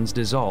Belcher Islands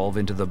dissolve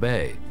into the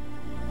bay.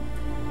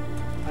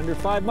 Under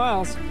 5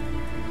 miles.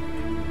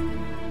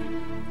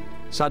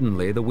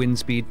 Suddenly, the wind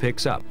speed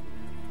picks up.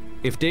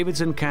 If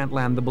Davidson can't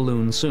land the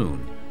balloon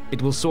soon,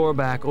 it will soar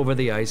back over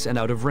the ice and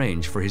out of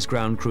range for his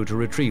ground crew to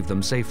retrieve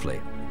them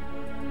safely.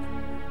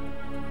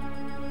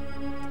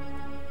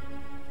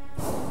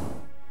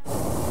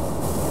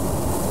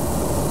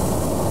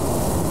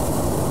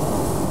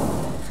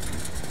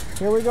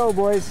 Here we go,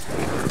 boys.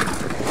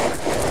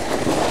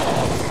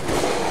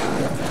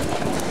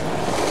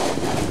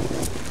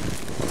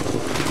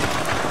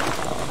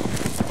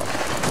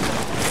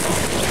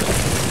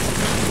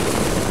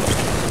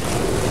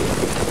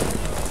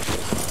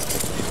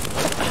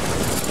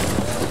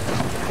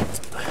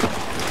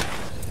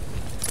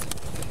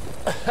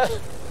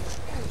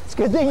 It's a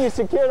good thing you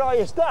secured all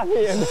your stuff,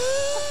 Ian.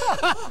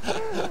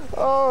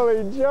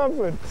 Holy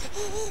jumping.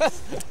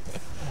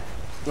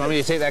 You want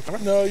me to take that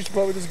camera? No, you should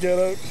probably just get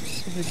out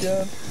if you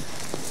can.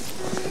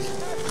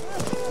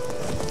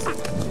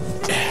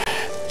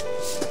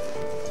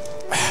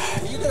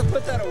 Are you going to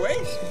put that away?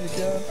 If you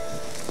can.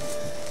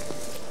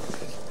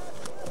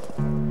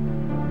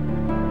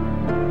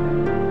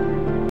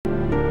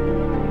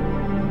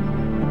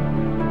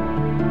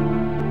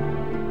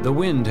 The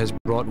wind has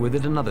brought with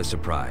it another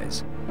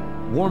surprise.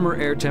 Warmer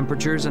air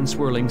temperatures and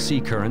swirling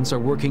sea currents are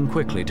working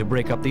quickly to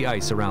break up the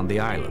ice around the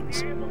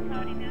islands.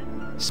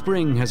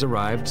 Spring has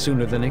arrived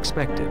sooner than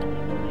expected,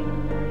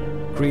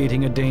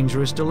 creating a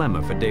dangerous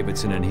dilemma for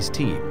Davidson and his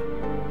team.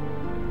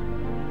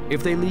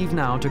 If they leave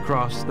now to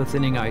cross the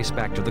thinning ice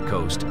back to the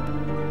coast,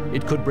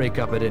 it could break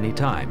up at any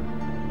time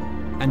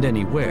and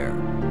anywhere.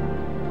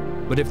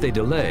 But if they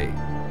delay,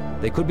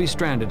 they could be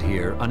stranded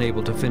here,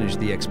 unable to finish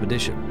the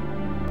expedition.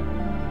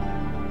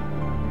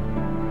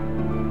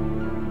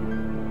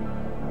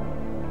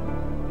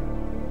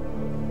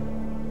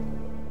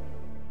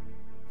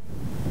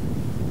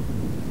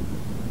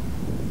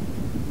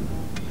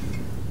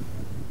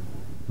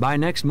 By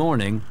next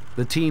morning,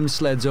 the team's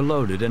sleds are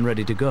loaded and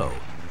ready to go.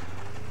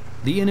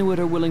 The Inuit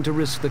are willing to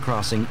risk the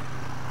crossing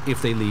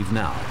if they leave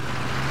now.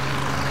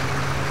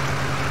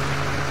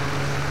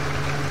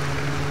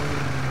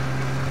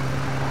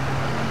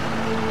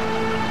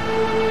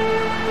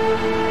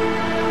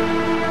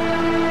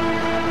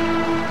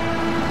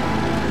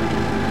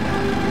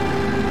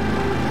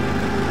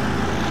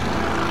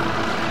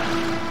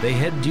 They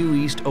head due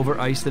east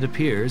over ice that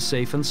appears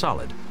safe and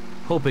solid,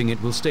 hoping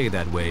it will stay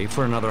that way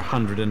for another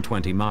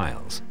 120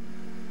 miles.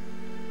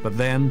 But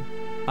then,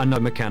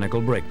 another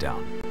mechanical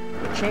breakdown.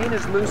 The chain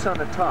is loose on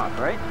the top,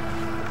 right?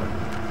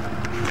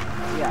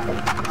 Yeah,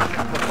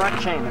 the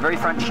front chain, the very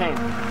front chain.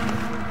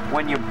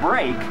 When you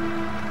brake,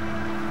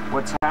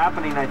 what's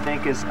happening, I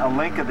think, is a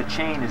link of the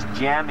chain is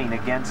jamming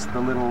against the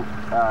little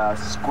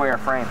square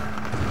frame.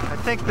 I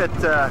think that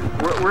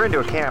we're into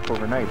a camp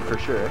overnight for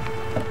sure.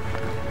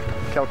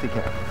 Kelty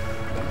camp.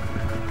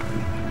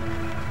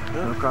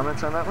 No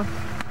comments on that one?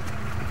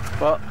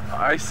 Well,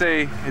 I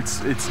say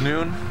it's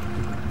noon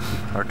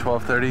or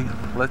 12:30.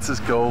 Let's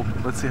just go.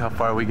 Let's see how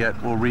far we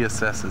get. We'll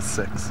reassess at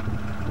 6.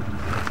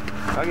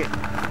 Okay.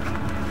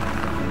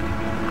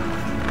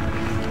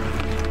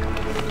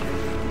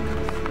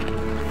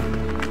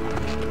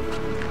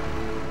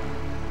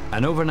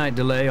 An overnight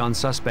delay on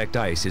suspect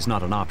ice is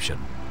not an option.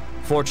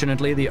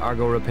 Fortunately, the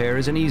Argo repair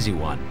is an easy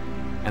one,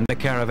 and the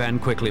caravan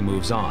quickly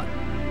moves on.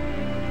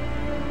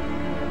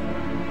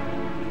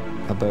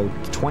 About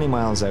 20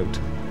 miles out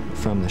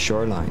from the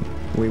shoreline,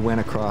 we went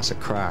across a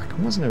crack. It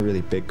wasn't a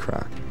really big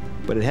crack,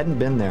 but it hadn't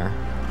been there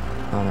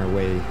on our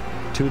way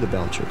to the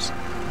Belchers.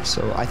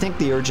 So I think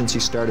the urgency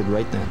started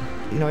right then.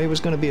 You know, it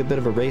was going to be a bit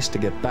of a race to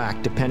get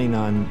back, depending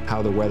on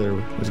how the weather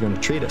was going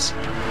to treat us.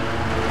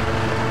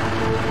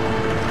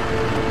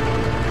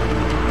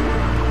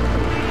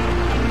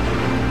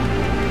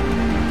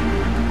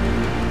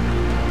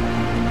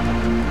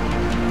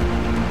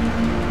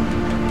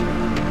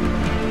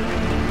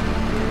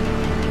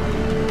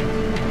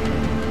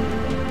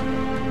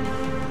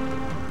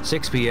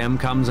 "6 p.m.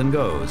 comes and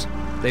goes.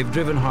 They've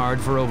driven hard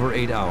for over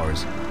 8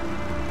 hours.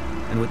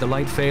 And with the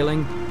light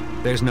failing,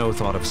 there's no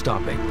thought of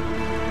stopping.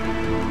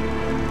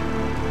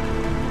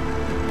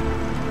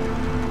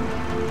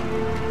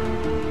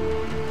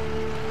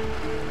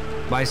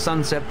 By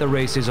sunset, the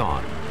race is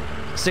on.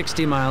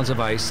 60 miles of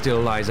ice still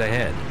lies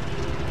ahead.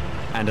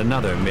 And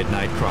another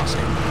midnight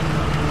crossing.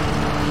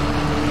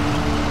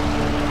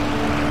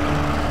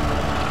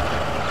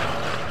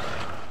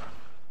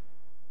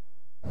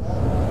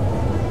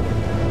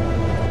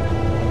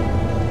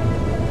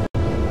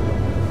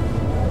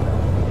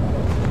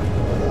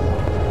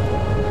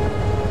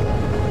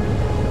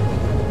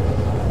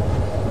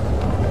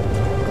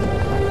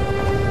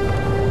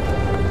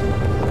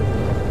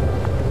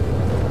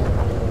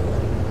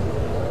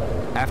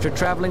 After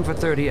traveling for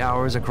 30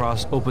 hours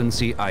across open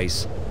sea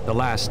ice, the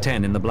last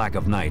 10 in the black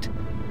of night,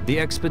 the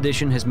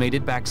expedition has made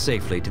it back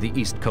safely to the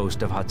east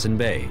coast of Hudson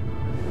Bay.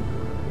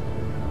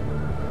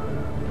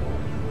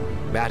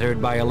 Battered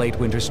by a late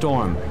winter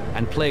storm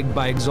and plagued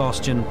by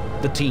exhaustion,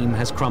 the team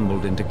has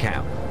crumbled into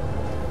camp.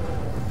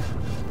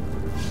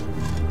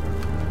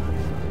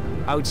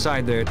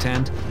 Outside their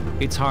tent,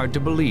 it's hard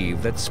to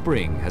believe that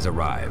spring has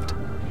arrived.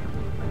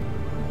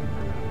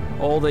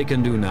 All they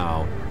can do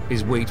now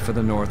is wait for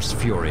the North's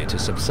fury to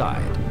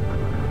subside.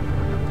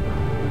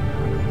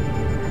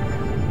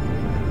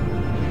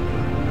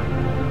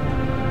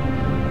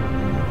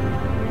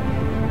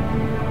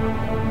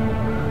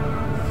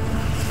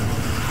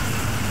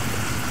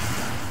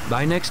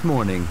 By next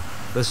morning,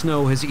 the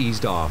snow has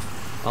eased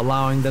off,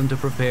 allowing them to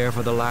prepare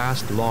for the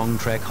last long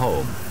trek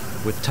home.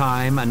 With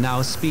time and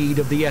now speed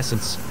of the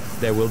essence,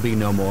 there will be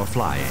no more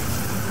flying.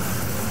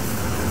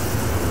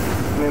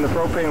 I mean, the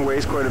propane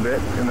weighs quite a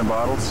bit in the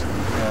bottles,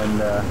 and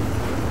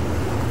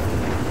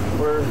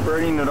we're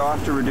burning it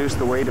off to reduce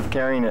the weight of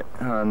carrying it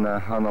on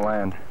the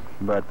land.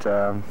 But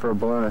for a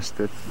balloonist,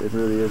 it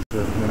really is. I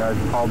mean, I've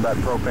hauled that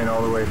propane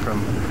all the way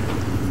from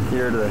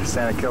here to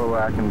Santa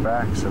Kilowak and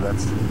back, so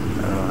that's,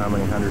 I don't know how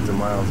many hundreds of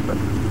miles, but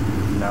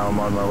now I'm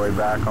on my way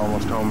back,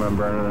 almost home, and I'm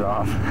burning it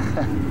off.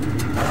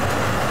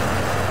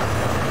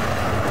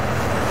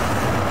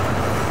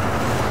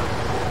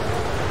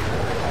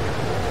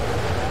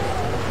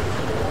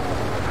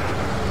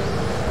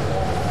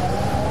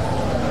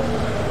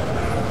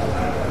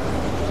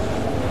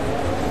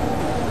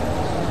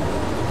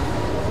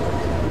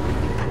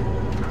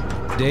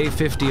 Day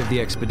 50 of the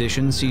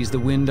expedition sees the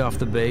wind off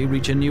the bay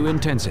reach a new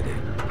intensity.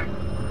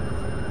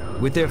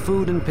 With their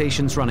food and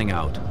patience running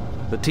out,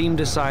 the team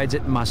decides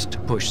it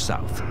must push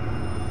south,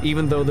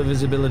 even though the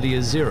visibility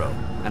is 0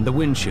 and the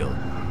wind chill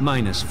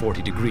minus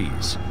 40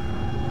 degrees.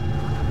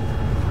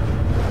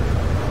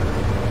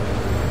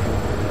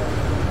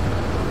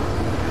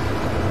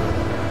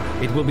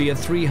 It will be a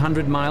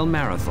 300-mile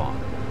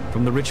marathon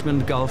from the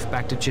Richmond Gulf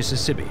back to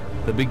Chisissippi,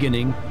 the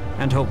beginning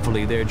and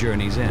hopefully their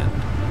journey's end.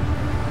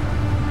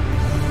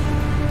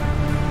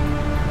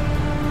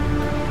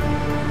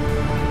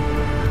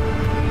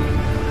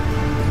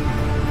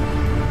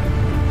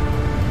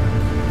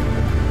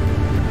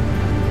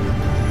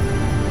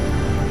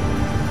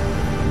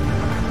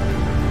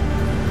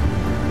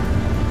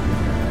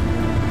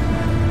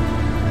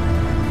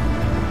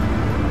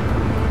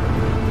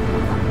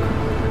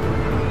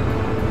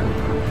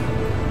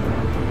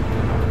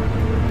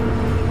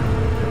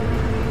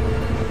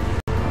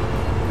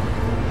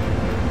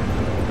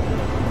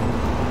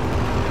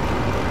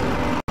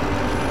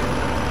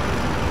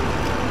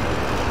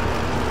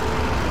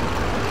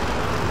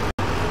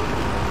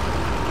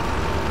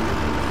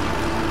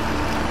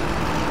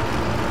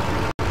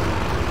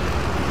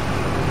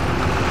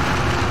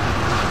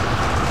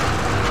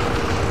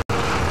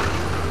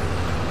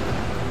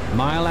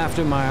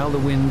 after mile, the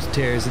wind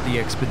tears at the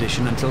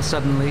expedition until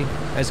suddenly,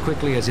 as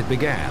quickly as it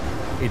began,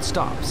 it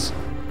stops,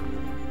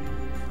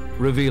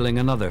 revealing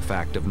another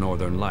fact of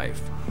northern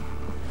life.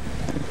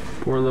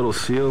 Poor little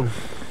seal.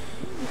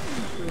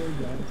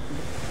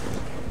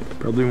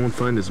 Probably won't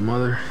find his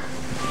mother.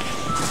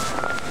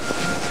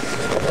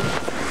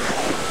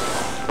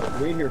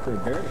 Wait here for a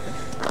bear.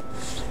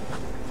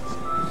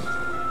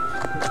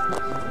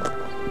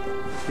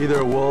 Either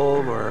a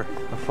wolf or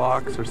a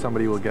fox or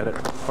somebody will get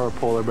it, or a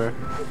polar bear.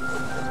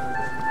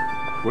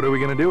 What are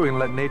we gonna do? We're gonna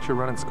let nature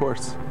run its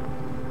course.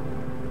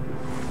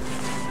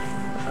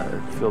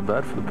 I feel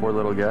bad for the poor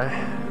little guy.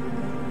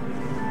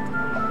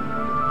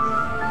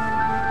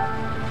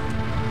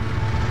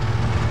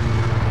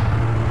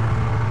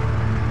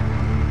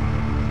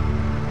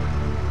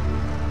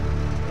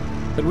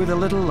 But with a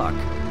little luck,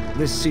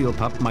 this seal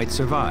pup might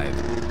survive.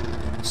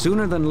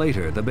 Sooner than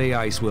later, the bay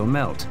ice will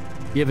melt,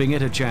 giving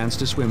it a chance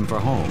to swim for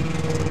home.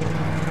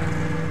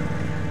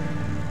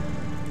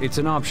 It's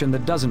an option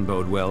that doesn't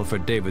bode well for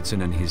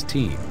Davidson and his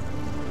team.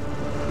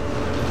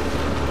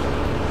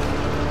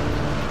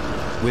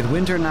 With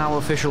winter now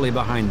officially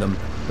behind them,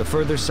 the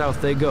further south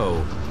they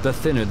go, the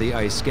thinner the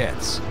ice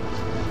gets.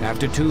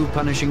 After 2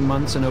 punishing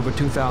months and over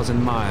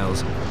 2,000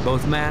 miles,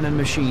 both man and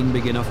machine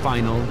begin a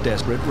final,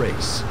 desperate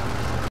race.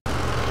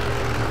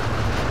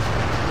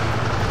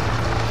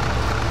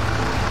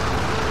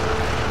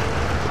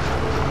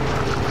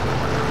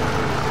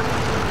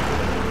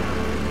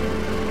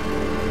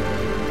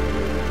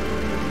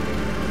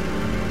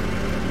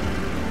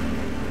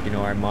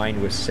 Our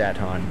mind was set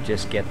on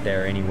just get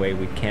there any way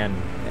we can.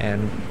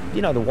 And,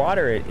 you know, the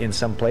water in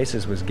some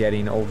places was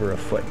getting over a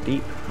foot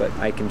deep, but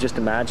I can just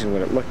imagine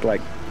what it looked like.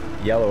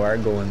 Yellow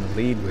Argo in the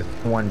lead with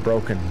one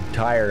broken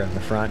tire in the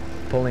front,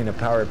 pulling a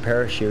powered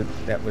parachute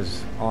that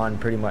was on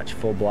pretty much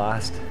full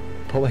blast,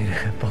 pulling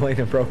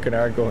a broken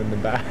Argo in the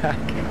back.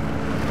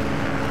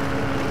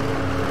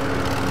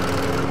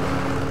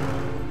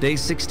 Day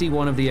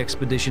 61 of the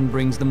expedition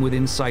brings them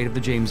within sight of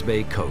the James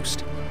Bay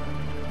coast.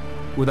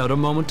 Without a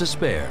moment to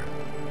spare,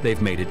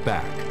 they've made it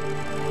back.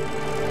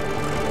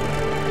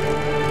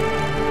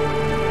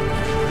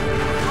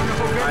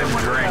 I'm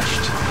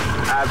drenched,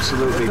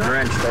 absolutely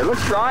drenched. I look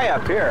dry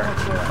up here.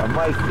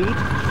 My feet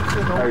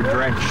are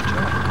drenched.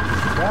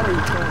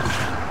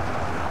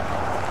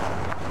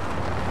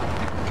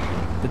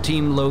 The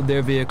team load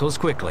their vehicles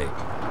quickly,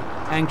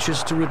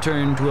 anxious to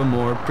return to a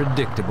more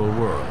predictable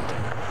world.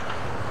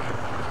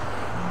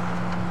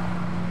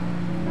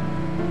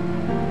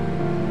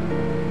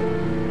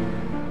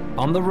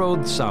 On the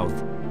road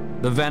south,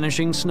 the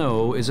vanishing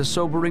snow is a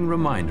sobering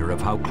reminder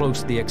of how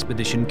close the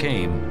expedition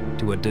came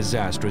to a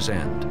disastrous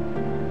end.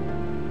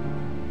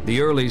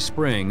 The early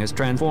spring has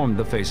transformed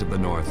the face of the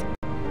North,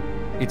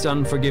 its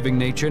unforgiving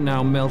nature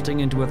now melting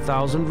into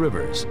 1,000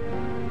 rivers,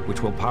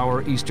 which will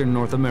power eastern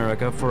North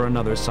America for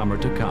another summer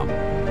to come.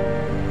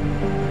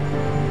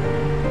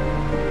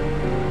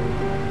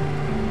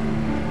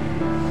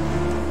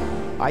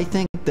 I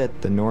think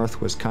that the North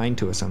was kind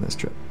to us on this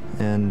trip,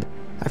 and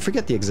I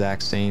forget the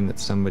exact saying that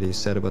somebody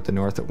said about the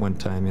North at one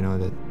time, you know,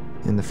 that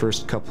in the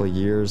first couple of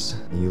years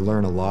you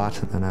learn a lot,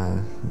 and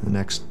then the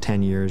next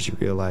 10 years you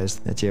realize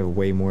that you have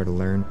way more to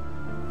learn.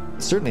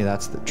 Certainly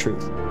that's the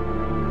truth.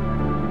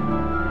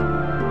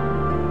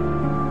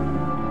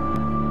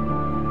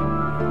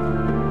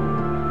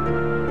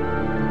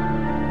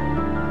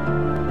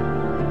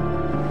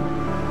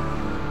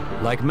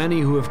 Like many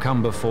who have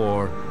come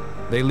before,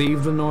 they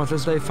leave the North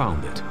as they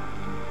found it,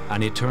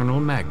 an eternal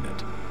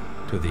magnet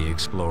to the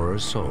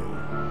explorer's soul.